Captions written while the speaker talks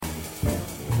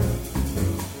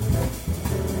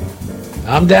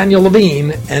I'm Daniel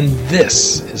Levine, and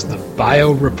this is the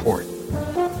Bio Report.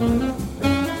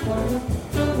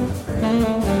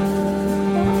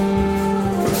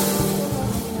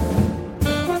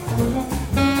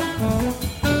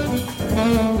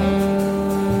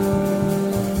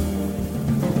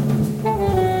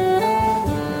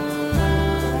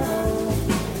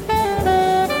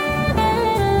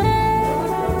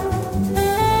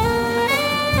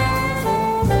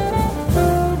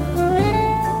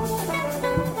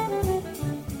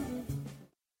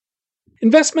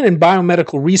 Investment in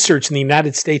biomedical research in the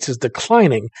United States is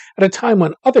declining at a time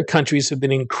when other countries have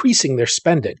been increasing their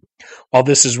spending. While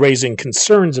this is raising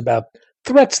concerns about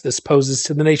threats this poses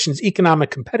to the nation's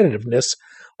economic competitiveness,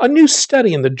 a new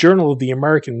study in the Journal of the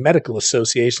American Medical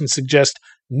Association suggests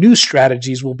new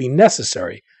strategies will be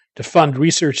necessary to fund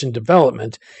research and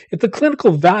development if the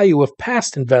clinical value of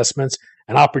past investments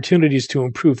and opportunities to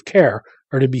improve care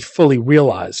are to be fully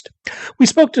realized. We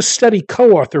spoke to study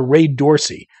co-author Ray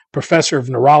Dorsey, professor of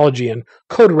neurology and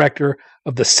co-director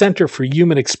of the Center for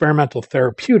Human Experimental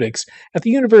Therapeutics at the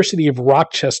University of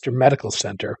Rochester Medical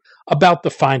Center, about the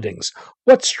findings,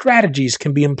 what strategies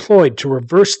can be employed to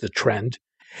reverse the trend,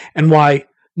 and why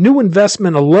new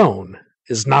investment alone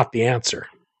is not the answer.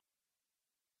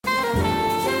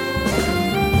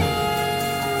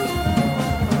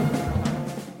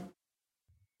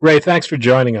 Ray, thanks for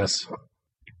joining us.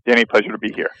 Danny, pleasure to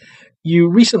be here. You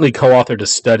recently co-authored a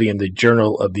study in the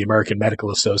Journal of the American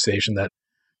Medical Association that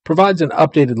provides an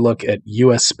updated look at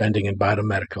U.S. spending in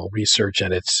biomedical research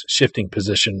and its shifting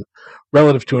position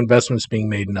relative to investments being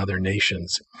made in other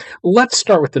nations. Let's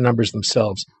start with the numbers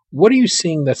themselves. What are you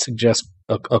seeing that suggests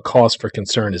a cause for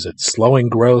concern? Is it slowing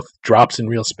growth, drops in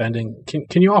real spending?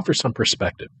 Can you offer some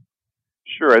perspective?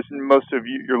 Sure. As most of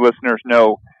your listeners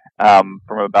know, from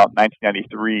about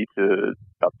 1993 to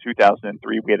about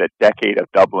 2003, we had a decade of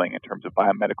doubling in terms of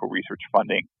biomedical research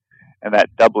funding. And that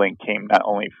doubling came not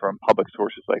only from public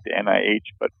sources like the NIH,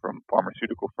 but from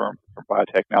pharmaceutical firms, from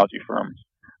biotechnology firms,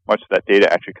 much of that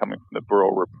data actually coming from the Burrow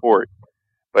report.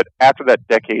 But after that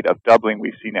decade of doubling,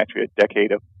 we've seen actually a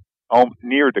decade of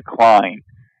near decline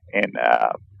in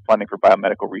funding for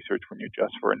biomedical research when you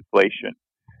adjust for inflation.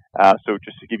 So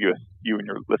just to give you and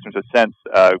your listeners a sense,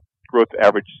 growth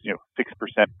averaged 6%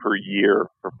 per year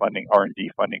for funding, R&D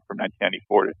funding from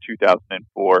 1994 to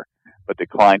 2004, but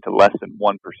declined to less than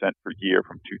 1% per year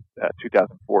from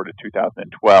 2004 to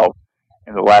 2012.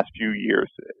 In the last few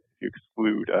years, if you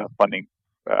exclude funding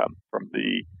from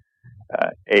the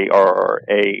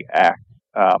ARRA Act,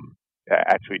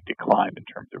 actually declined in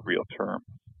terms of real terms.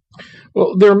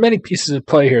 Well, there are many pieces at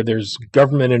play here. There's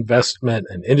government investment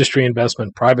and industry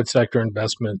investment, private sector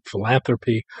investment,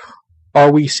 philanthropy. Are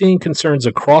we seeing concerns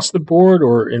across the board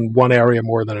or in one area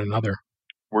more than another?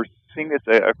 We're seeing this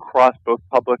across both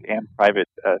public and private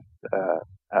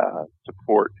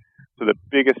support. So the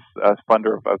biggest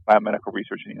funder of biomedical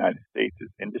research in the United States is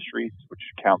industries, which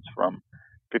accounts from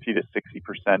 50 to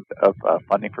 60% of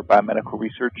funding for biomedical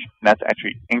research. And that's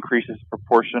actually increases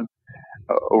proportion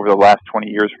over the last 20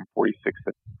 years from 46%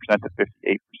 to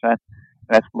 58%. And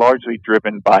that's largely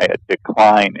driven by a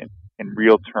decline in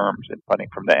real terms in funding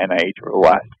from the NIH over the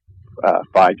last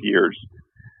 5 years.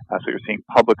 So you're seeing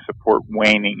public support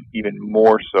waning even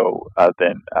more so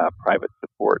than private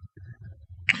support.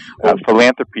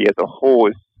 Philanthropy as a whole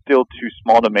is still too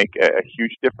small to make a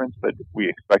huge difference, but we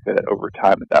expect that over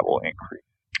time that will increase.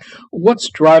 What's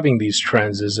driving these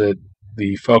trends? Is it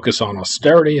the focus on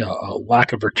austerity, a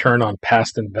lack of return on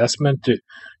past investment?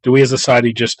 Do we as a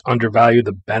society just undervalue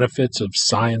the benefits of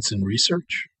science and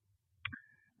research?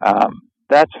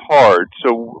 That's hard.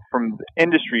 So from the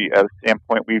industry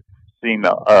standpoint, we've seen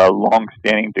a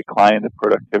long-standing decline in the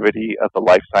productivity of the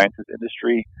life sciences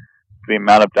industry. The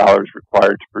amount of dollars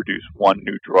required to produce one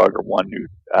new drug or one new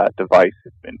device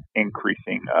has been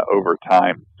increasing over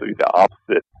time. So the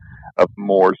opposite of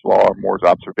Moore's law or Moore's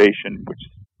observation, which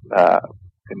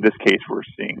in this case we're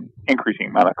seeing increasing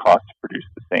amount of cost to produce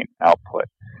the same output.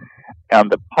 And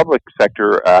the public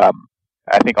sector,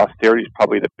 I think austerity is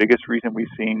probably the biggest reason we've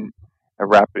seen a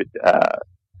rapid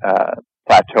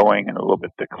plateauing and a little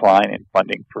bit decline in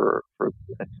funding for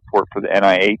support for the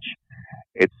NIH.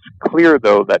 It's clear,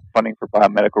 though, that funding for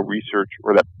biomedical research,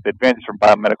 or that the advances from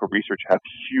biomedical research have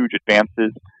huge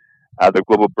advances. The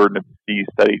Global Burden of Disease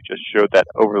study just showed that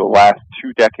over the last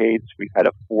 2 decades, we've had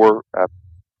a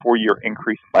four-year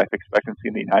increase in life expectancy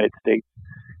in the United States.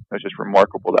 It's just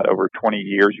remarkable that over 20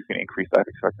 years, you can increase life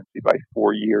expectancy by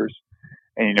 4 years.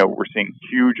 And, we're seeing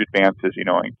huge advances, in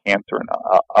cancer and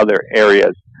other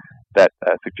areas that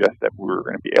suggest that we're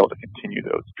going to be able to continue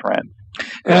those trends.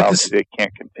 Obviously, they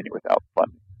can't continue without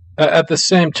funding. At the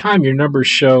same time, your numbers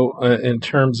show in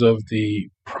terms of the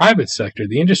private sector,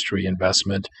 the industry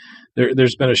investment,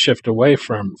 there's been a shift away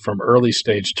from early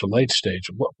stage to late stage.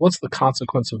 What's the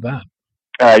consequence of that?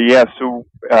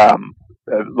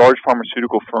 Large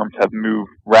pharmaceutical firms have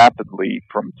moved rapidly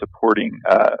from supporting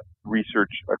research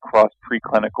across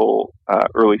preclinical,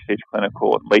 early stage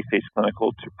clinical, and late stage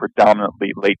clinical to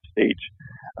predominantly late stage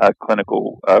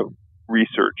clinical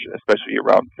research, especially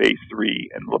around phase 3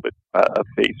 and a little bit of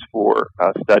phase 4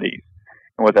 studies.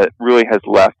 And what that really has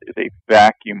left is a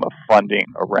vacuum of funding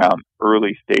around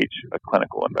early stage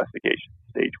clinical investigation,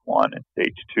 stage 1 and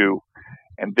stage 2.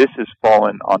 And this has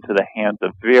fallen onto the hands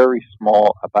of very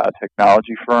small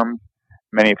biotechnology firms,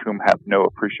 many of whom have no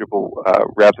appreciable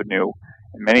revenue,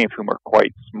 and many of whom are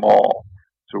quite small.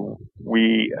 So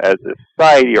we, as a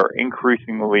society, are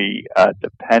increasingly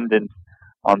dependent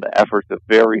on the efforts of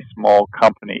very small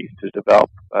companies to develop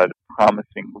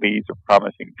promising leads or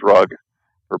promising drugs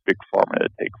for big pharma to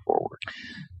take forward.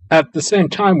 At the same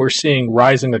time, we're seeing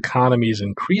rising economies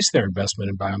increase their investment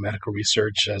in biomedical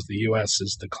research as the U.S.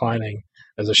 is declining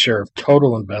as a share of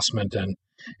total investment and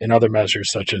in other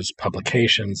measures such as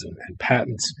publications and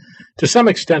patents. To some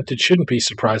extent, it shouldn't be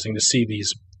surprising to see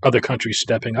these other countries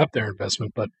stepping up their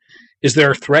investment, but is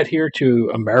there a threat here to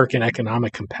American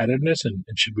economic competitiveness, and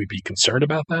should we be concerned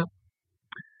about that?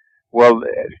 Well,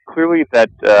 clearly that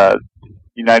the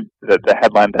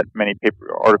headline that many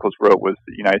articles wrote was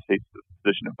the United States'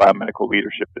 position of biomedical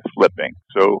leadership is slipping.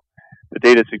 So the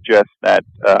data suggests that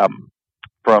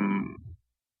from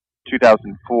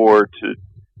 2004 to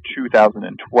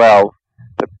 2012,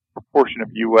 the proportion of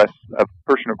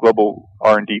global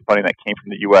R&D funding that came from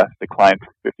the U.S. declined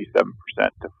from 57%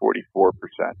 to 44%.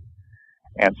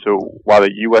 And so while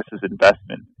the U.S.'s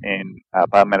investment in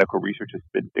biomedical research has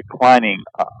been declining,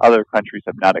 other countries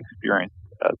have not experienced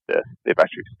this. They've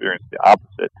actually experienced the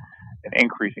opposite, an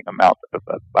increasing amount of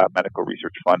biomedical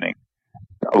research funding.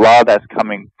 A lot of that's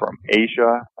coming from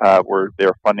Asia, where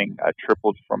their funding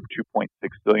tripled from $2.6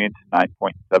 billion to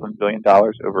 $9.7 billion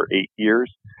over 8 years.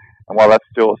 And while that's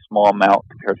still a small amount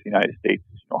compared to the United States,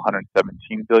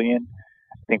 $117 billion,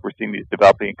 I think we're seeing these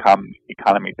developing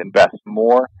economies invest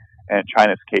more. And in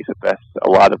China's case, invests a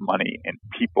lot of money in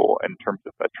people in terms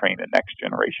of training the next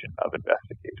generation of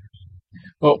investigators.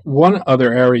 Well, one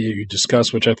other area you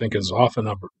discuss, which I think is often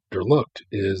overlooked,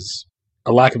 is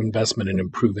a lack of investment in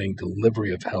improving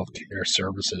delivery of healthcare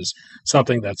services,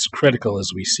 something that's critical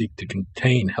as we seek to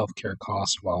contain healthcare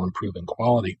costs while improving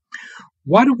quality.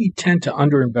 Why do we tend to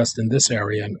underinvest in this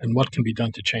area, and what can be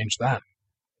done to change that?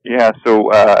 Yeah, so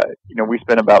we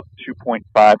spend about $2.2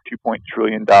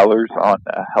 trillion on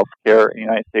healthcare in the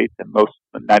United States, and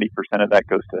 90% of that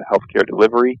goes to healthcare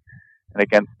delivery. And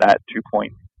against that $2.5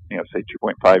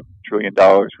 trillion,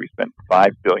 we spend $5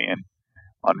 billion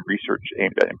on research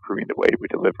aimed at improving the way we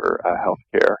deliver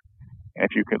healthcare. And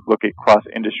if you can look across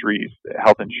industries,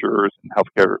 health insurers and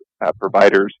healthcare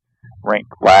providers rank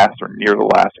last or near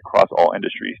the last across all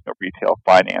industries, retail,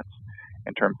 finance,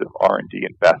 in terms of R&D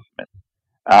investment.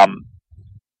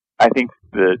 I think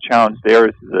the challenge there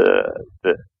is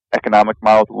the economic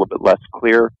model is a little bit less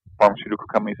clear. Pharmaceutical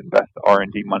companies invest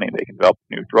R&D money, they can develop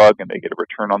a new drug, and they get a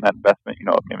return on that investment,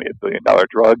 maybe $1 billion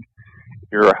drug. If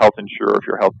you're a health insurer, if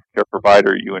you're a healthcare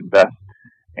provider, you invest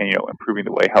in, improving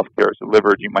the way healthcare is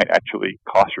delivered. You might actually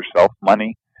cost yourself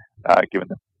money, given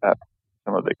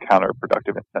some of the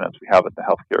counterproductive incentives we have in the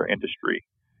healthcare industry.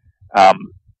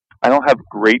 I don't have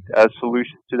great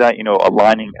solutions to that.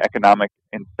 Aligning economic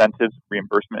incentives,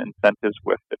 reimbursement incentives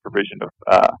with the provision of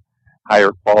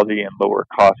higher quality and lower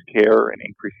cost care and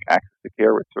increasing access to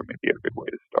care would certainly be a good way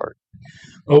to start.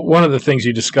 Well, one of the things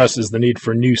you discuss is the need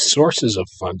for new sources of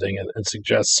funding and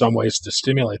suggest some ways to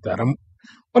stimulate that. I'm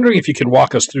wondering if you could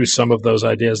walk us through some of those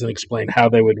ideas and explain how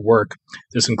they would work.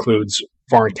 This includes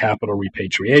foreign capital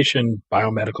repatriation,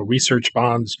 biomedical research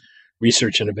bonds,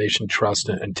 research innovation trust,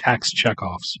 and tax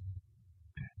checkoffs.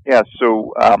 Yeah,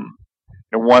 so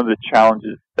one of the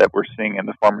challenges that we're seeing in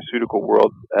the pharmaceutical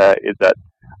world is that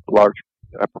a large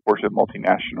proportion of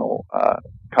multinational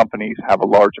companies have a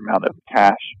large amount of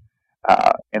cash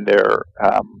in their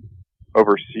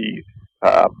overseas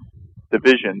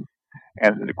divisions,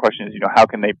 and the question is, how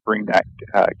can they bring that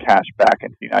cash back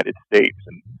into the United States?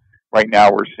 And right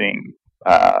now, we're seeing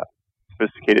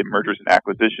sophisticated mergers and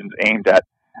acquisitions aimed at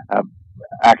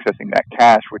accessing that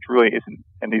cash, which really isn't,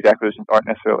 and these acquisitions aren't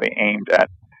necessarily aimed at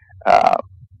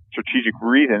strategic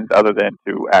reasons other than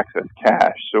to access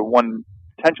cash. So one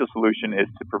potential solution is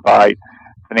to provide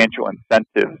financial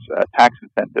incentives, tax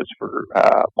incentives for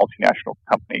multinational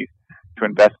companies to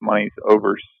invest monies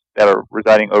that are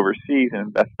residing overseas and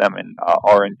invest them in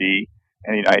R&D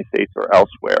in the United States or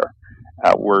elsewhere.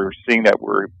 We're seeing that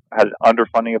we're had an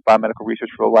underfunding of biomedical research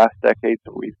for the last decade,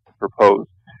 so we've proposed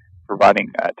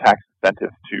providing tax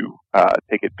incentives to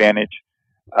take advantage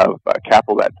of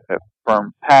capital that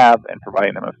firms have and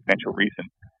providing them a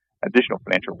additional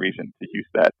financial reason to use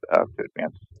that to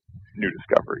advance new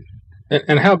discoveries.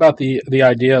 And how about the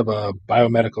idea of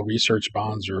biomedical research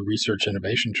bonds or research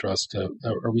innovation trust?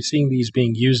 Are we seeing these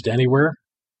being used anywhere?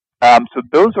 So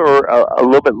those are a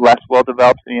little bit less well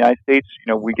developed in the United States.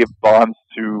 We give bonds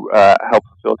to help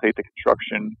facilitate the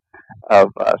construction of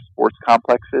sports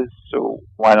complexes. So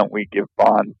why don't we give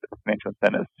bonds, financial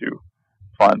incentives to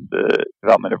fund the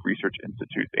development of research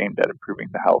institutes aimed at improving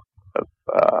the health of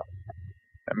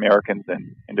Americans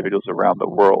and individuals around the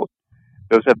world?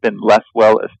 Those have been less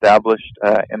well established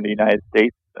in the United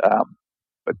States,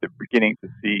 but they're beginning to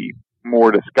see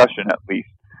more discussion, at least,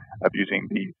 of using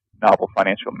these novel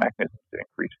financial mechanisms to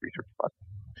increase research funding.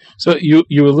 So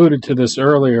you alluded to this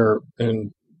earlier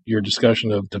in your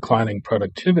discussion of declining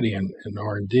productivity in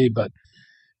R&D, but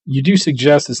you do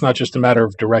suggest it's not just a matter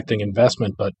of directing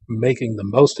investment, but making the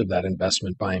most of that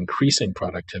investment by increasing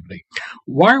productivity.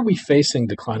 Why are we facing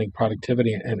declining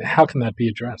productivity, and how can that be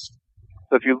addressed?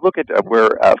 So if you look at where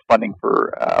funding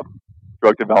for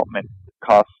drug development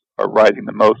costs are rising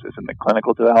the most is in the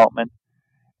clinical development.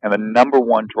 And the number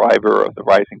one driver of the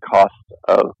rising cost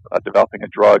of developing a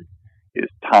drug is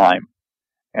time.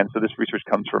 And so this research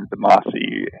comes from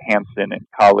Demasi, Hansen, and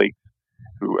colleagues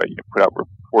who put out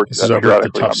reports. This is over at the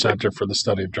Tufts Center for the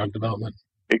Study of Drug Development.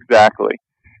 Exactly.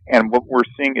 And what we're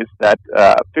seeing is that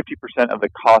 50% of the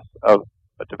cost of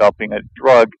developing a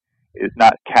drug is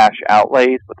not cash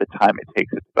outlays, but the time it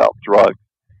takes to develop drugs.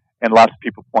 And lots of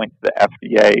people point to the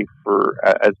FDA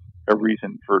as a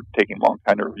reason for taking a long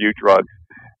time to review drugs.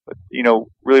 But,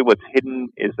 really what's hidden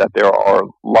is that there are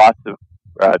lots of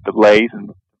delays in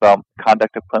the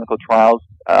conduct of clinical trials.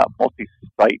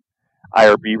 Multi-site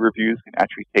IRB reviews can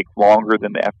actually take longer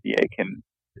than the FDA can.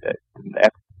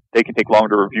 They can take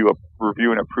longer to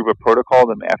review and approve a protocol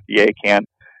than the FDA can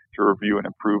to review and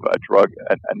approve a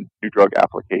new drug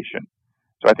application.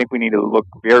 So I think we need to look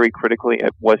very critically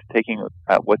at what's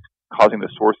causing the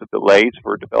source of delays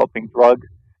for developing drugs.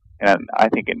 And I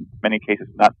think in many cases,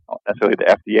 not necessarily the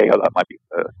FDA, although that might be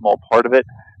a small part of it,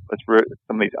 but it's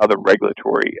some of these other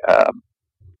regulatory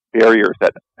barriers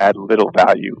that add little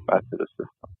value to the system.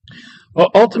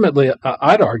 Well, ultimately,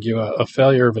 I'd argue a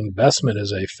failure of investment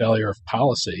is a failure of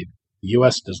policy. The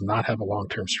U.S. does not have a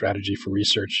long-term strategy for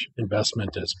research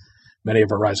investment, as many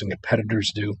of our rising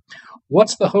competitors do.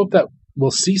 What's the hope that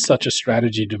we'll see such a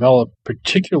strategy develop,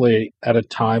 particularly at a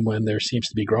time when there seems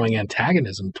to be growing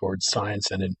antagonism towards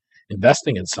science and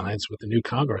investing in science with the new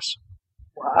Congress?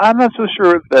 I'm not so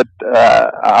sure that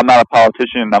I'm not a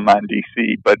politician and I'm not in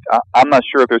D.C., but I'm not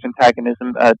sure if there's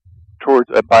antagonism towards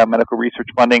biomedical research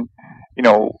funding.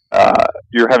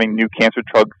 You're having new cancer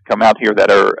drugs come out here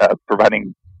that are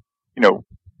providing,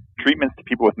 treatments to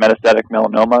people with metastatic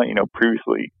melanoma.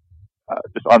 Previously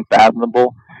just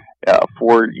unfathomable.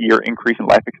 4-year increase in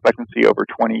life expectancy over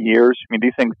 20 years. I mean,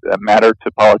 these things matter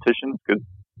to politicians because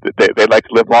they'd like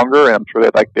to live longer, and I'm sure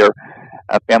they'd like their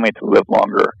family to live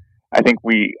longer. I think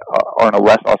we are in a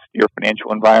less austere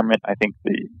financial environment. I think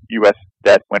the U.S.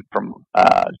 debt went from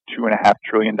 $2.5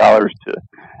 trillion to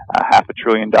 $500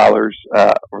 billion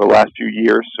over the last few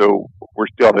years. So we're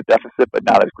still at a deficit, but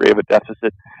not as great of a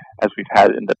deficit as we've had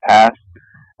in the past.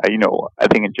 I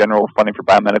think in general, funding for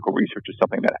biomedical research is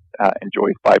something that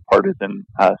enjoys bipartisan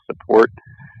support.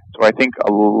 So I think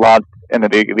and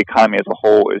the economy as a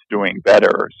whole is doing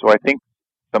better. So I think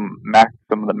some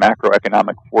of the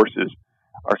macroeconomic forces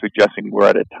are suggesting we're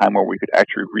at a time where we could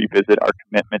actually revisit our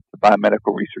commitment to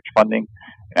biomedical research funding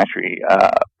and actually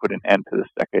put an end to this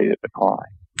decade of decline.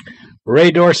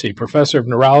 Ray Dorsey, Professor of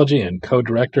Neurology and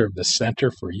Co-Director of the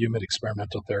Center for Human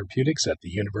Experimental Therapeutics at the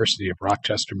University of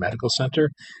Rochester Medical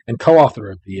Center and co-author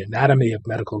of The Anatomy of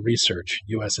Medical Research,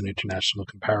 U.S. and International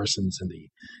Comparisons in the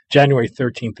January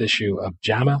 13th issue of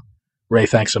JAMA. Ray,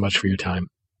 thanks so much for your time.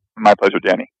 My pleasure,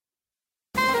 Danny.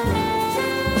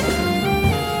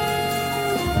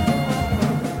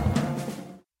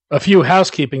 A few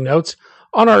housekeeping notes.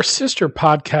 On our sister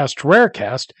podcast,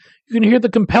 Rarecast, you can hear the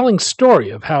compelling story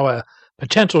of how a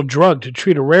potential drug to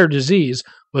treat a rare disease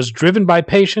was driven by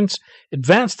patients,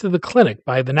 advanced to the clinic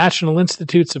by the National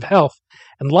Institutes of Health,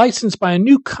 and licensed by a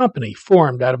new company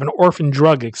formed out of an orphan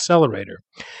drug accelerator.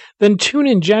 Then tune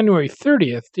in January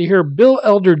 30th to hear Bill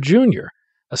Elder Jr.,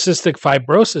 a cystic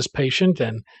fibrosis patient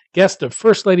and guest of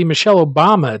First Lady Michelle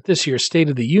Obama at this year's State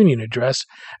of the Union address,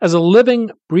 as a living,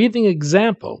 breathing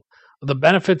example of the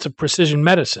benefits of precision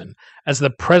medicine as the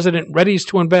president readies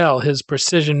to unveil his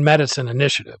precision medicine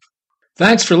initiative.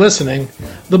 Thanks for listening.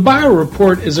 The Bio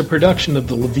Report is a production of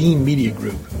the Levine Media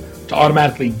Group. To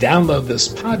automatically download this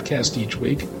podcast each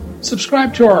week,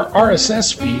 subscribe to our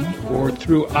RSS feed or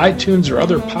through iTunes or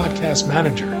other podcast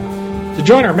manager. To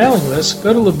join our mailing list,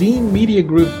 go to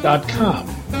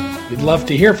levinemediagroup.com. We'd love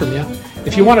to hear from you.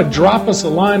 If you want to drop us a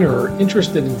line or are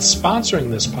interested in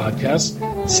sponsoring this podcast,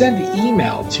 send an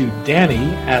email to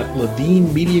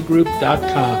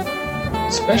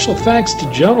danny@levinemediagroup.com. Special thanks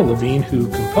to Jonah Levine, who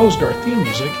composed our theme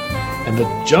music, and the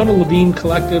Jonah Levine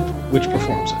Collective, which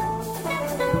performs it.